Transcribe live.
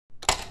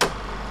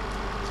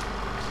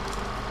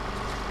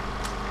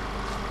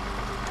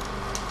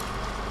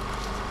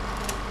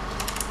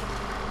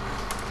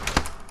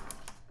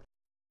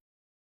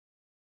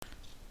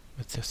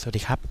สวัส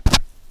ดีครับ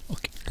โอ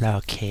เคแล้ว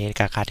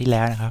กับคราวที่แ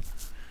ล้วนะครับ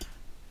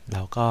เร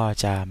าก็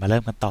จะมาเริ่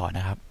มกันต่อน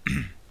ะครับ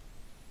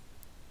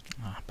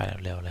ไป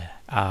เร็วๆเลย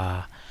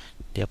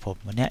เดี๋ยวผม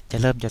วันนี้จะ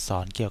เริ่มจะสอ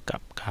นเกี่ยวกั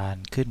บการ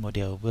ขึ้นโมเด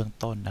ลเบื้อง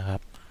ต้นนะครั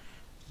บ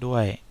ด้ว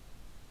ย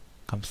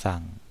คำสั่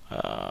ง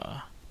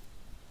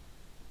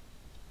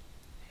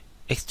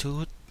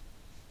extrude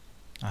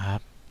นะครั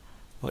บ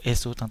พวก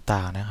extrude ต่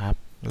างๆนะครับ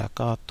แล้ว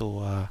ก็ตัว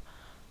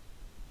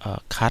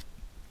cut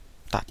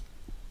ตัด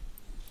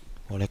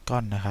โพลีก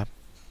อนนะครับ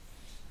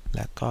แ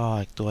ล้วก็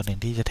อีกตัวหนึ่ง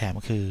ที่จะแถม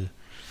ก็คือ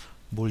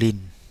Boolean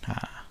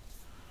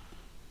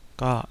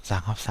ก็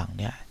3คำสั่ง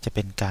เนี่ยจะเ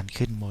ป็นการ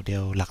ขึ้นโมเด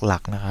ลหลั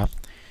กๆนะครับ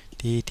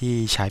ที่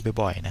ใช้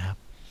บ่อยๆนะครับ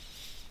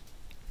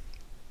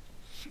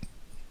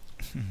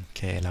โอเ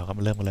คเราก็ม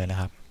าเริ่มกันเลยนะ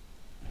ครับ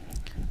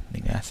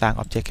สร้าง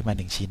อ็อบเจกต์ขึ้นมา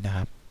1ชิ้นนะค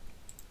รับ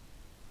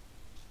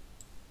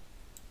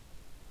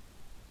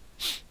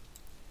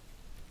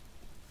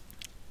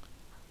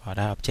พอไ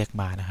ด้อ็อบเจกต์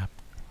มานะครับ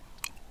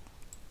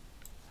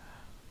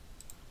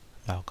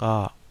เราก็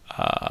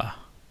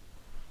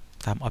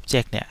ทำอ็อบเจ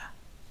กต์เนี่ย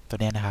ตัว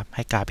นี้นะครับใ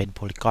ห้กลายเป็นโพ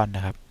ลีกอนน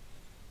ะครับ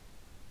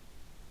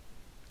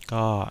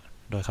ก็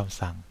โดยคำ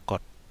สั่งก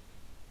ด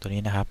ตัว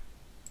นี้นะครับ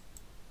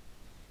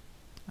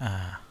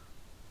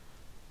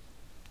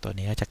ตัว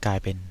นี้ก็จะกลาย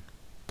เป็น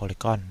โพลี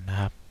กอนนะ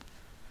ครับ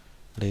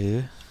หรือ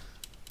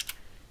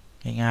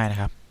ง่ายๆนะ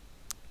ครับ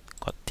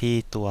กดที่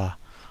ตัว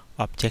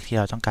อ็อบเจกต์ที่เ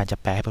ราต้องการจะ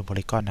แปลให้เป็นโพ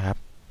ลีกอนนะครับ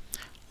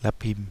แล้ว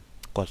พิมพ์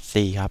กด C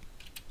ครับ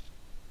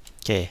โอ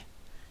เค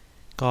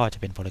ก็จะ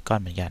เป็นโพลีกอ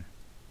นเหมือนกัน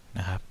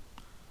นะครับ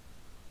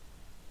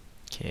โ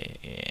อเค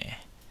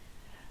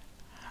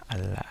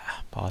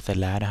พอเสร็จ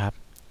แล้วนะครับ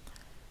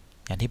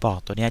อย่างที่บอก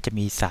ตัวนี้จะ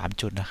มี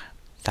3จุดนะ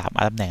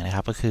3ตำแหน่งนะค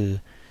รับก็คือ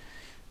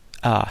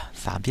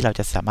3ที่เรา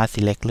จะสามารถ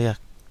select เลือก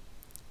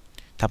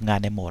ทำงาน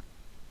ในโหมด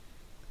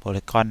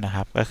Polygon นะค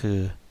รับก็คือ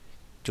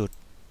จุด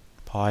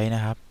point น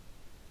ะครับ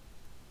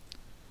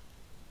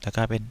แล้วก็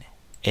เป็น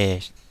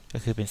edge ก็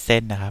คือเป็นเ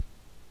ส้นนะครับ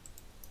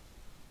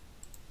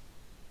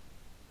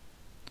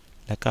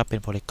แล้วก็เป็น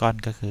Polygon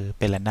ก็คือ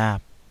เป็นระนาบ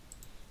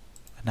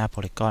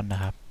Polygon น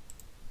ะครับ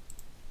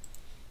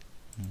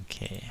โอเค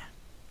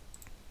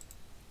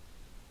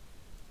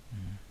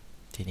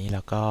ทีนี้เร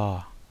าก็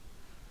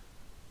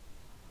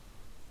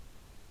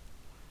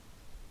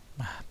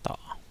มาต่อ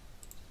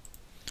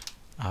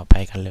เอาไป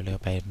กันเร็ว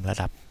ๆไประ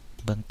ดับ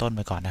เบื้องต้นไ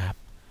ปก่อนนะครับ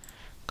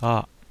ก็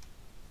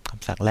ค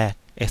ำสั่งแรก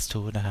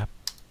extrude นะครับ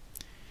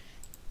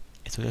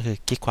extrude ก็คือ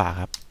คลิกขวา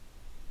ครับ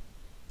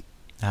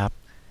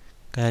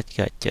ก็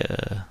เจอ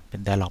เป็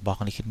น dialog box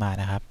นี้ขึ้นมา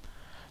นะครับ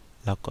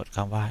เรากดค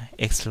ำว่า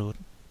extrude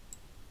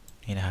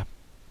นี่นะครับ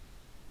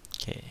โอ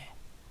เค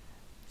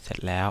เสร็จ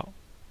แล้ว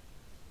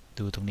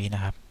ดูตรงนี้น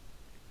ะครับ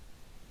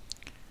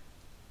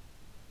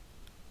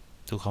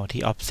ดูคำ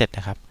ที่ offset น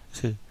ะครับ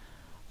คือ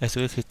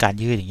extrude ก็คือการ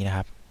ยืดอย่างนี้นะค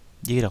รับ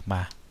ยืดออกม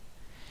า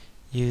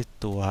ยืด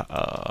ตัว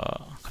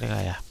เขาเรียกอะ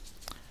ไร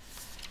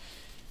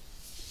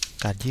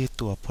การยืด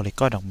ตัวโพลี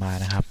กอนออกมา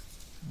นะครับ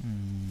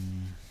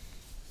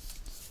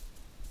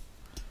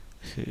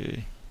คือ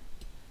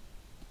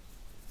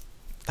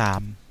ตา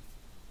ม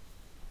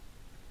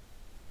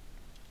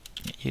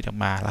ยืดออก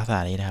มาลักษณะ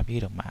นี้นะครับยื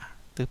ดออกมา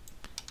ตึ๊บ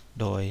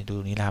โดยดู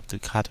นี้นะครับดู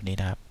ค่าตัวนี้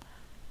นะครับ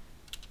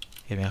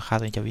เห็นไหมค่า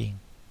ตัวนี้จะวิ่ง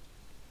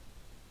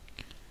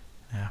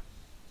นะครับ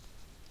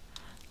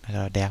แล้ว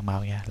เราแดงมาอ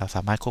ย่างเงี้ยเราส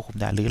ามารถควบคุม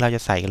ได้หรือเราจ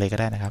ะใส่กันเลยก็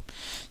ได้นะครับ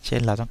เช่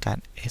นเราต้องการ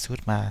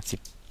extrude มา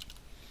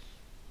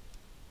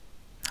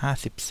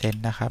50 เซน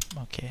นะครับ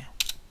โอเค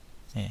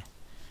นี่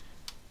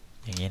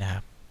อย่างนี้นะค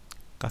รับ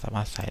ก็สาม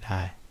ารถใส่ได้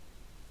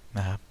น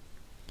ะครับ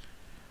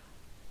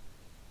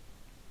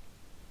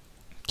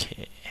โอเค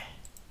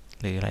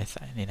หรืออะไรใ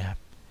ส่นี่นะครับ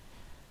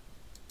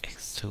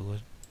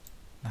extrude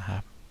นะครั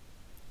บ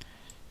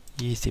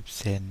20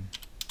 เซน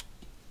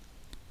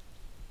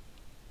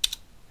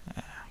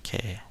โอเค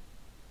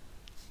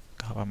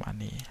ก็ประมาณ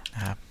นี้น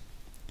ะครับ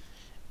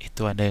อีก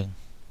ตัวหนึ่ง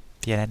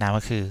ที่จะแนะนำ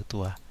ก็คือตั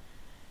ว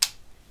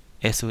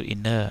Extrude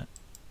Inner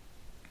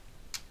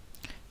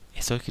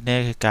Extrude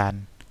Inner คือการ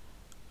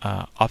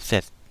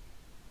offset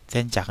เ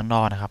ส้นจากข้างน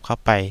อกนะครับเข้า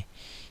ไป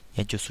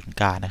ยังจุดศูนย์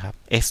กลางนะครับ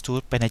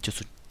Extrude ไปในจุด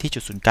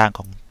ศูนย์กลางข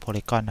อง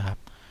Polygon นะครับ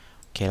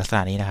โอเคลักษณ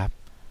ะนี้นะครับ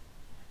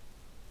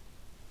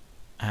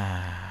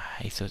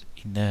Extrude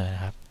Inner น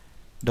ะครับ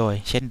โดย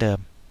เช่นเดิม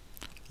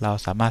เรา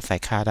สามารถใส่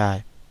ค่าได้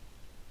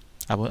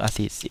เอาบน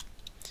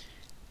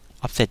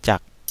40 offset จ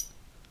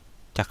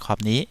ากขอบ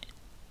นี้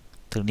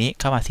ถึงนี้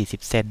เข้ามา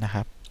40 เซนนะค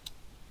รับ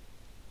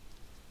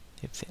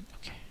10 เซนโอ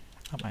เค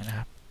เอาใหม่นะค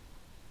รับ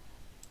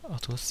เอา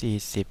ทุก40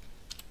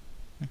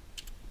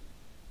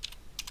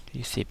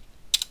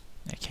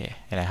โอเค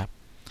อะไรครับ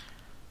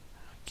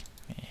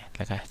แ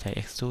ล้วก็ใช้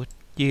extrude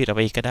ยืดออกไ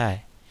ปอีกก็ได้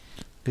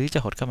หรือจะ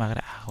หดเข้ามาก็ไ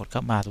ด้หดเข้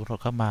ามาสมมติห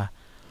ดเข้ามา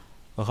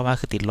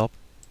คือติดลบ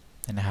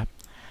นะครับ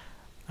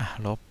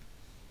ลบ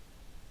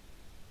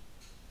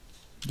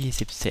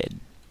20 เซน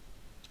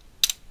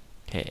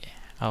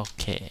โอ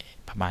เค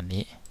ประมาณ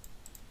นี้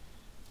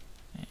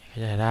ก็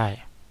จะได้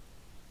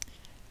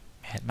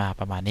แมทมา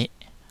ประมาณนี้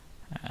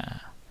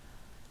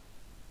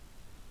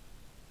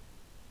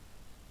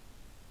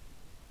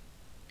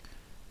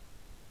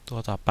ตั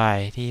วต่อไป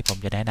ที่ผม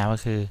จะแนะนำก็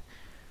คือ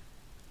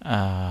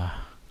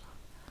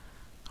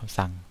คำ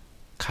สั่ง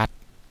cut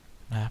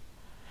นะครับ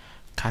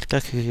cut ก็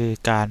คือ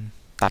การ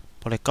ตัด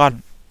โพลีกอน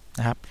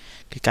นะครับ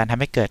คือการทำ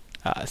ให้เกิด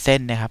เส้น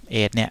นะครับเอ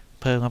จเนี่ย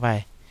เพิ่มเข้าไป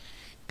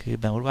คือ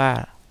สมมติว่า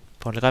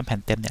โพลีกอนแผ่น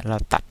เต็มเนี่ยเร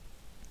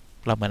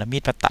าเหมือนเอามี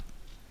ดมาตัด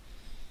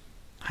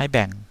ให้แ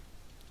บ่ง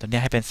ตัวนี้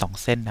ให้เป็น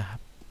2เส้นนะครั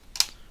บ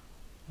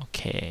โอเค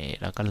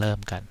แล้วก็เริ่ม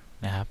กัน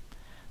นะครับ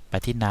ไป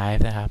ที่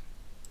knife นะครับ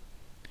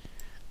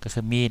ก็คื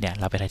อมีดเนี่ย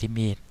เราไปถ่ายที่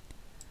มีด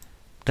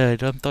โดย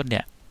เริ่มต้นเ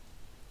นี่ย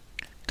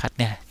คัท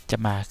เนี่ยจะ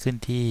มาขึ้น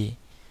ที่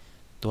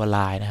ตัวล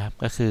ายนะครับ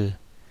ก็คือ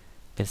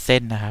เป็นเส้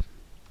นนะครับ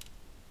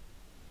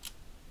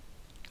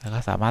แล้วก็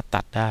สามารถ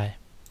ตัดได้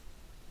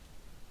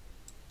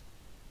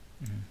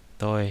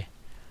โดย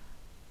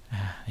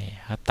นี่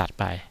ก็ตัด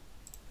ไป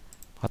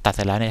พอตัดเส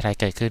ร็จแล้วเนี่ยอะไร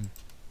เกิดขึ้น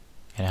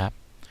เห็นนะครับ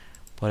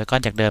โพลีกอ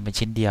นจากเดิมเป็น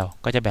ชิ้นเดียว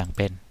ก็จะแบ่งเ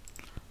ป็น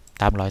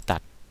ตามรอยตั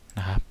ดน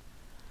ะครับ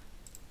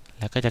แ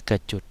ล้วก็จะเกิ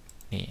ดจุด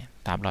นี่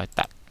ตามรอย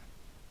ตัด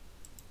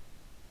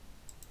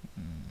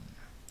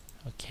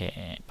โอเค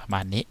ประมา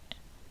ณนี้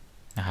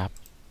นะครับ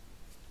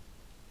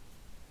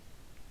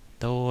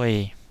โดย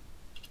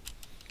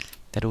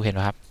จะดูเห็นไหม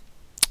ครับ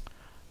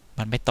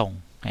มันไม่ตรง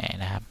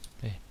นะครับ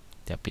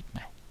เดี๋ยวปิดให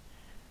ม่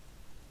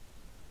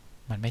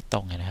มันไม่ตร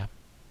งเลยนะครับ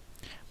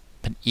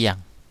มันเอียง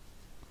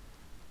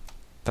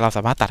แต่เราส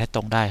ามารถตัดให้ต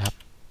รงได้ครับ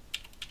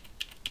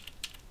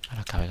เ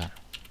รากลับไปก่อน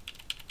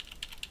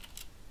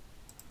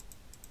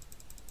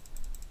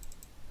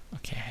โอ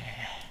เค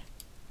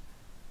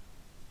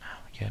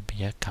เยอะไป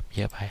เยอะกลับเ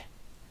ยอะไป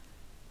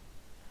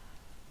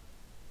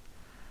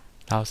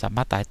เราสาม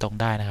ารถตัดตรง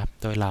ได้นะครับ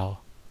โดยเรา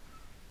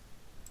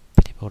ไป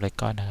ที่โพลี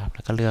กอนนะครับแ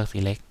ล้วก็เลือก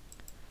select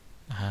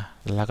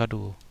แล้วก็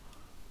ดู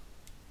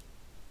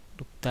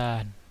รูปด้า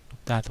น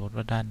สมมติ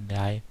ว่าด้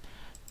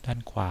าน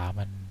ขวา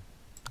มัน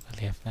ก็เ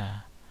ลฟนะ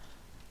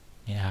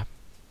นี่นะครับ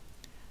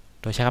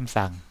โดยใช้คำ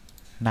สั่ง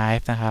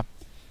knife นะครับ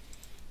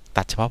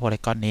ตัดเฉพาะโพลี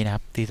กอนนี้นะค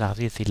รับที่เรา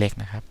ที่ select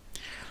นะครับ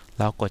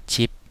เรากด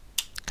ชิป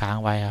ค้าง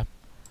ไว้ครับ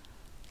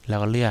แล้ว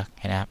ก็เลือก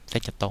เห็นนะครับเส้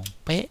นจะตรง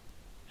เป๊ะ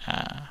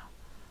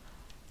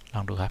ล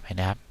องดูครับเห็น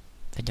นะครับ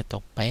เส้นจะตร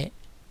งเป๊ะ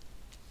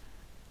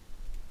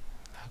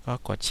แล้วก็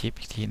กดชิป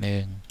อีกทีห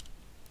นึ่ง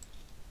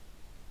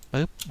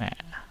ปึ๊บ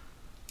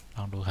ล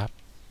องดูครับ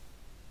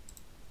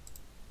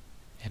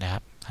เห็นนะค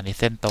รับอันนี้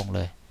เส้นตรงเล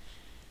ย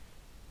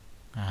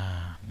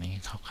นี่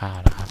คร่าว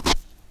ๆนะครับ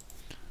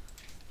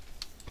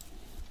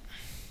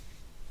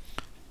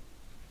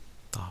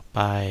ต่อไป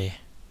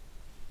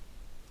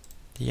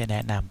ที่จะแน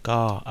ะนำก็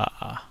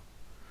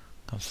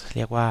เ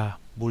รียกว่า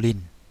Boolean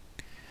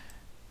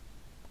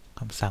ค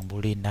ำสั่ง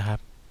Boolean นะครับ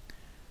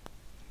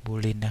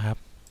Boolean นะครับ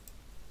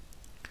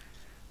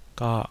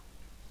ก็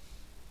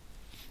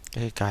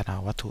คือการเอา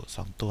วัตถุ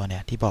2ตัวเนี่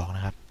ยที่บอกน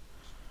ะครับ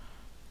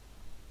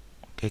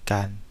คือก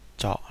าร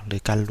เจาะหรื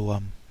อการรว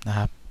มนะค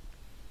รับ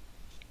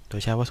โด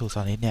ยใช้วัตถุ2ช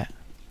นิดเนี่ย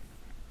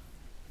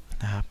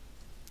นะครับ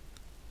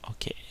โอ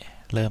เค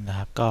เริ่มนะค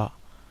รับก็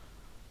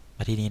ม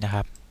าที่นี้นะค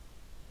รับ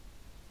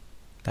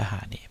ทหา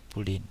รนี่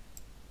Boolean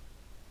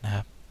นะค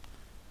รับ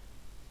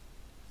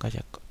ก็จ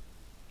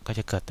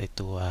ะเกิด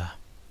ตัว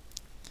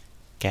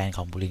แกนข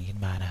องBooleanขึ้น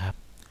มานะครับ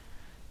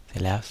เสร็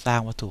จแล้วสร้าง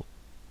วัตถุ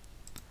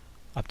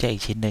อ็อบเจกต์อี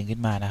กชิ้นหนึ่งขึ้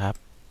นมานะครับ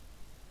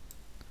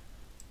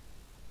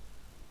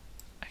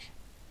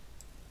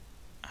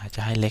อาจจ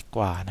ะให้เล็กก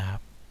ว่านะครั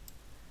บ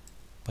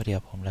เพราะเดี๋ย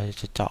วผมเรา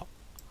จะเจา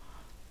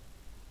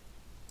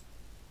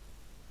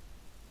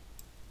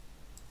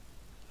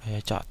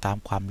ะตาม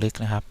ความลึก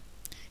นะครับ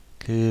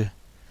คือ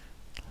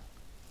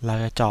เรา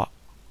จะเจาะ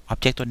อ็อบ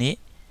เจกต์ตัวนี้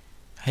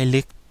ให้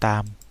ลึกตา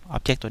มอ็อ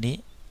บเจกต์ตัวนี้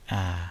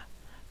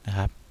นะค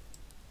รับ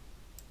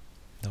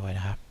โ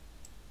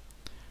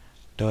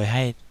ดยใ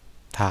ห้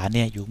ฐานเ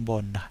นี่ยอยู่ข้างบ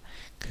น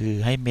คือ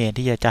ให้เมน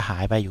ที่จะหา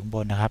ยไปอยู่ข้างบ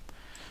นนะครับ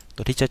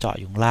ตัวที่จะเจาะ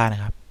อยู่ข้างล่างน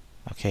ะครับ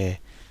โอเค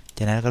จ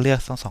ากนั้นก็เลือก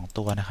ทั้ง2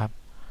ตัวนะครับ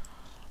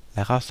แ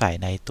ล้วก็ใส่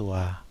ในตัว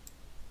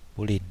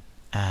Boolean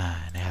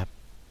นะครับ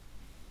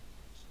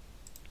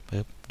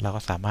ปึ๊บเราก็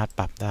สามารถป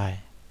รับได้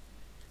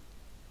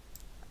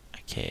โอ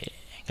เค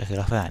ก็คือ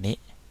ลักษณะนี้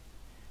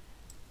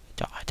เ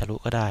จาะทะลุ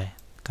ก็ได้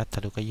ก็ทะ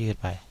ลุก็ยืด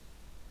ไป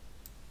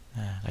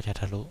ก็จะ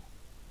ทะลุ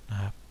นะ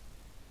ครับ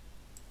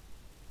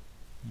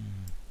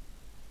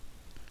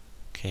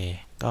โอเค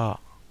ก็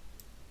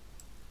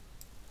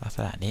ลักษ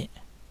ณะนี้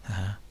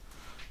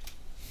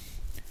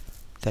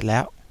เสร็จแล้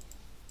ว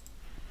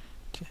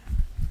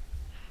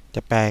จ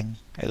ะแปลง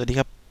ไอ้ตัวนี้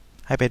ครับ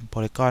ให้เป็นโพ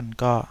ลีกอน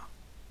ก็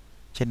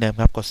เช่นเดิม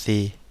ครับกด C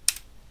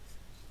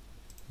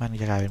มัน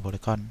จะกลายเป็นโพลี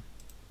กอน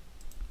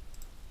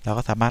เรา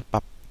ก็สามารถป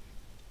รับ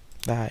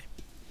ได้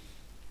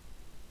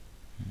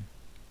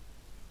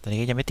ตอนนี้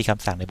ก็ยังไม่ติดค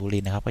ำสั่งใน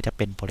Booleanนะครับก็จะเ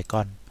ป็นโพลีก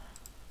อน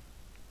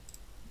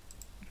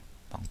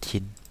2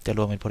ชิ้นจะร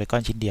วมเป็นโพลีกอ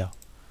นชิ้นเดียว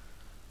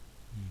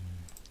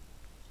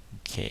โอ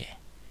เค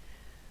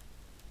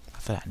ลั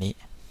กษณะนี้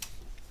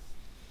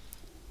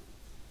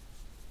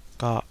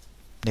ก็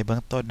ในเบื้อ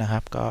งต้นนะค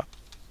รับก็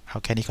เอา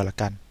แค่นี้ก่อนละ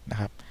กันนะ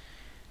ครับ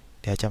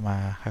เดี๋ยวจะมา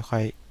ค่อ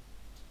ย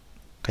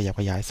ๆขยับ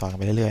ขยายสอน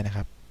ไปเรื่อยๆนะค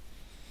รับ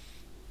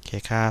โอเค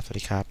ครับสวัส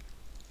ดีครับ